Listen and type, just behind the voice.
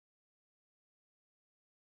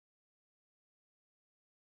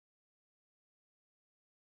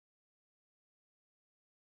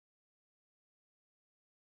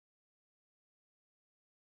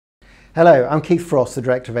Hello, I'm Keith Frost, the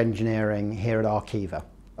Director of Engineering here at Arqiva.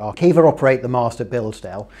 Arqiva operate the mast at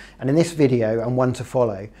Bilsdale, and in this video and one to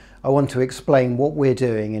follow, I want to explain what we're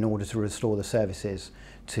doing in order to restore the services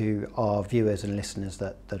to our viewers and listeners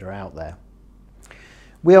that are out there.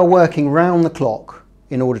 We are working round the clock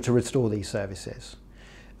in order to restore these services.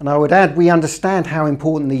 And I would add, we understand how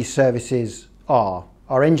important these services are.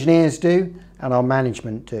 Our engineers do, and our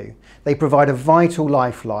management do. They provide a vital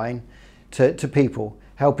lifeline to people,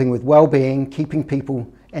 helping with well-being, keeping people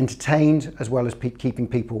entertained, as well as keeping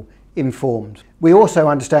people informed. We also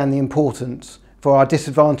understand the importance for our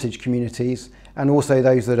disadvantaged communities and also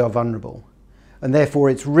those that are vulnerable. And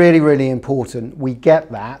therefore it's really important we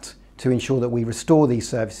get that to ensure that we restore these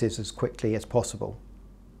services as quickly as possible.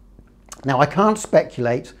 Now, I can't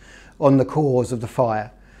speculate on the cause of the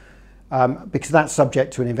fire because that's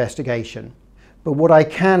subject to an investigation. But what I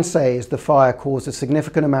can say is the fire caused a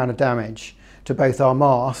significant amount of damage to both our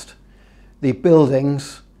mast, the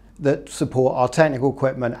buildings that support our technical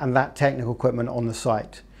equipment and that technical equipment on the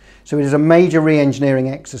site. So it is a major re-engineering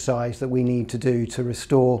exercise that we need to do to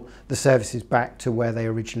restore the services back to where they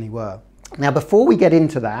originally were. Now, before we get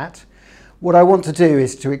into that, what I want to do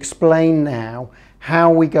is to explain now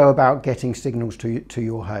how we go about getting signals to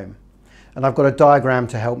your home. And I've got a diagram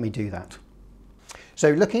to help me do that.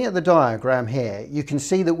 So looking at the diagram here, you can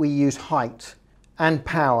see that we use height and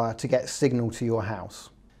power to get signal to your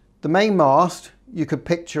house. The main mast you could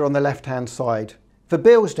picture on the left-hand side. For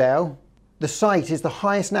Bilsdale, the site is the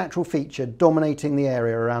highest natural feature dominating the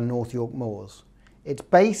area around North York Moors. Its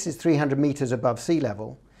base is 300 metres above sea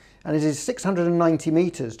level, and it is 690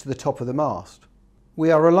 metres to the top of the mast.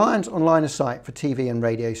 We are reliant on line of sight for TV and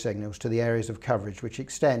radio signals to the areas of coverage which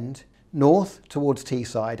extend north towards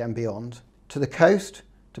Teesside and beyond, to the coast,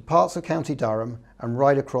 to parts of County Durham, and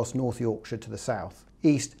right across North Yorkshire to the south,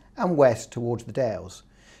 east and west towards the Dales.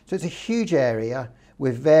 So it's a huge area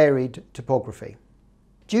with varied topography.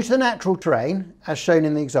 Due to the natural terrain, as shown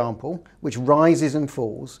in the example, which rises and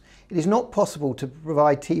falls, it is not possible to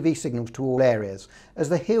provide TV signals to all areas as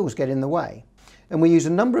the hills get in the way. And we use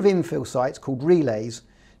a number of infill sites called relays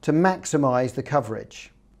to maximise the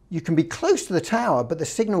coverage. You can be close to the tower, but the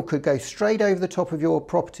signal could go straight over the top of your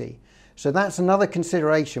property. So that's another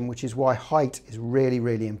consideration, which is why height is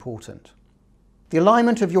really important. The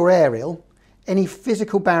alignment of your aerial, any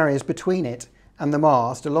physical barriers between it and the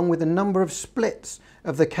mast, along with a number of splits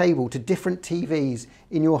of the cable to different TVs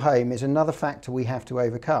in your home, is another factor we have to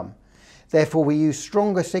overcome. Therefore, we use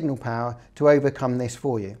stronger signal power to overcome this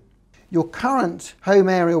for you. Your current home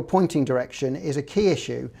aerial pointing direction is a key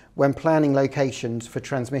issue when planning locations for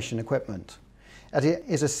transmission equipment, as it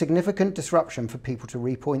is a significant disruption for people to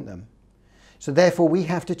repoint them. So therefore we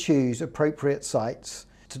have to choose appropriate sites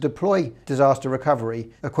to deploy disaster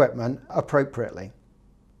recovery equipment appropriately.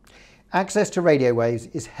 Access to radio waves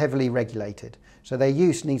is heavily regulated, so their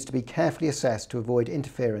use needs to be carefully assessed to avoid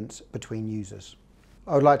interference between users.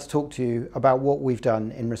 I would like to talk to you about what we've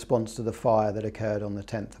done in response to the fire that occurred on the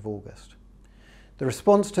 10th of August. The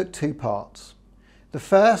response took two parts. The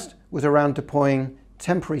first was around deploying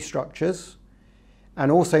temporary structures and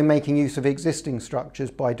also making use of existing structures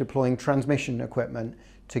by deploying transmission equipment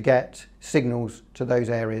to get signals to those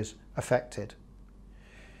areas affected.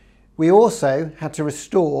 We also had to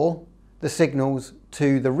restore the signals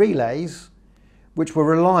to the relays, which were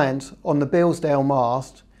reliant on the Bilsdale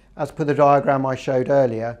mast, as per the diagram I showed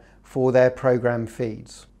earlier, for their programme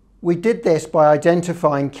feeds. We did this by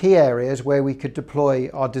identifying key areas where we could deploy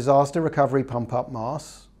our disaster recovery pump-up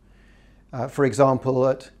masts, for example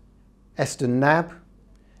at Eston Nab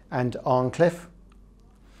and Arncliffe,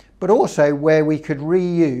 but also where we could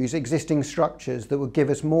reuse existing structures that would give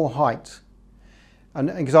us more height. An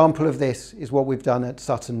example of this is what we've done at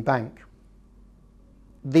Sutton Bank.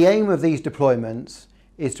 The aim of these deployments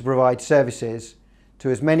is to provide services to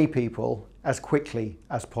as many people as quickly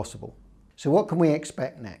as possible. So what can we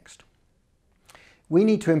expect next? We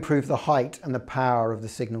need to improve the height and the power of the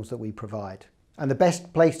signals that we provide. And the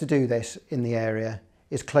best place to do this in the area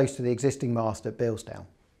is close to the existing mast at Bilsdale.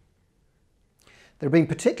 There have been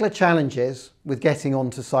particular challenges with getting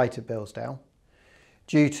onto site at Bilsdale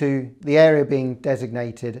due to the area being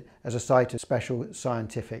designated as a site of special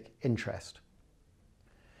scientific interest.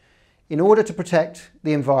 In order to protect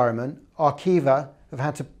the environment, Arqiva have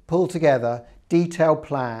had to pull together detailed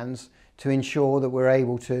plans to ensure that we're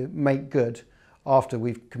able to make good after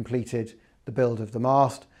we've completed the build of the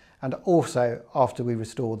mast and also after we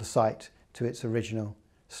restore the site to its original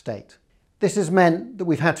state. This has meant that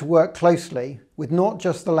we've had to work closely with not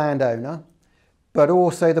just the landowner, but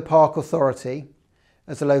also the Park Authority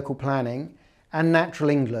as the local planning and Natural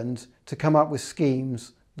England to come up with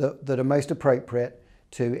schemes that are most appropriate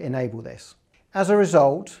to enable this. As a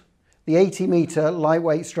result, the 80-metre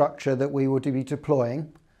lightweight structure that we will be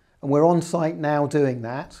deploying, and we're on site now doing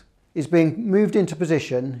that, is being moved into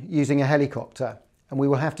position using a helicopter, and we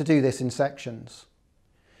will have to do this in sections.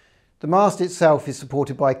 The mast itself is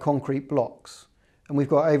supported by concrete blocks, and we've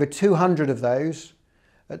got over 200 of those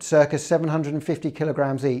at circa 750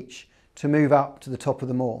 kilograms each to move up to the top of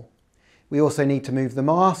them all. We also need to move the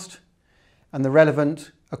mast and the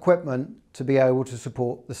relevant equipment to be able to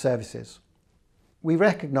support the services. We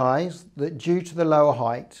recognise that due to the lower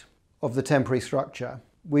height of the temporary structure,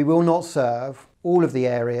 we will not serve all of the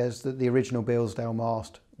areas that the original Bilsdale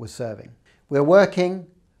mast was serving. We're working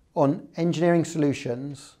on engineering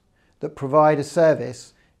solutions that provide a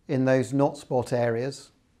service in those not spot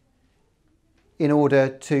areas in order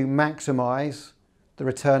to maximise the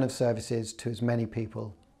return of services to as many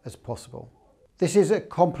people as possible. This is a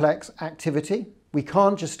complex activity. We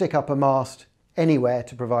can't just stick up a mast anywhere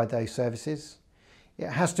to provide those services. It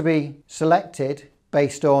has to be selected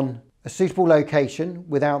based on a suitable location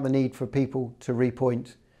without the need for people to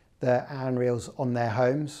repoint their handrails on their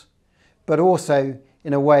homes, but also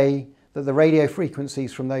in a way that the radio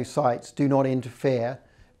frequencies from those sites do not interfere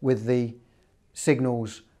with the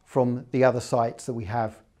signals from the other sites that we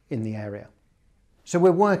have in the area. So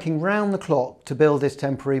we're working round the clock to build this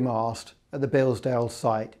temporary mast at the Bilsdale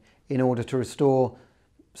site in order to restore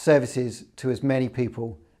services to as many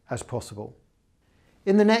people as possible.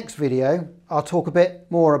 In the next video, I'll talk a bit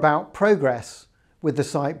more about progress with the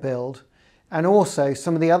site build and also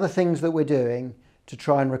some of the other things that we're doing to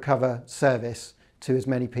try and recover service to as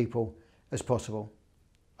many people as possible.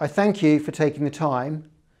 I thank you for taking the time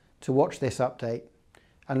to watch this update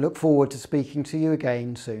and look forward to speaking to you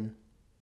again soon.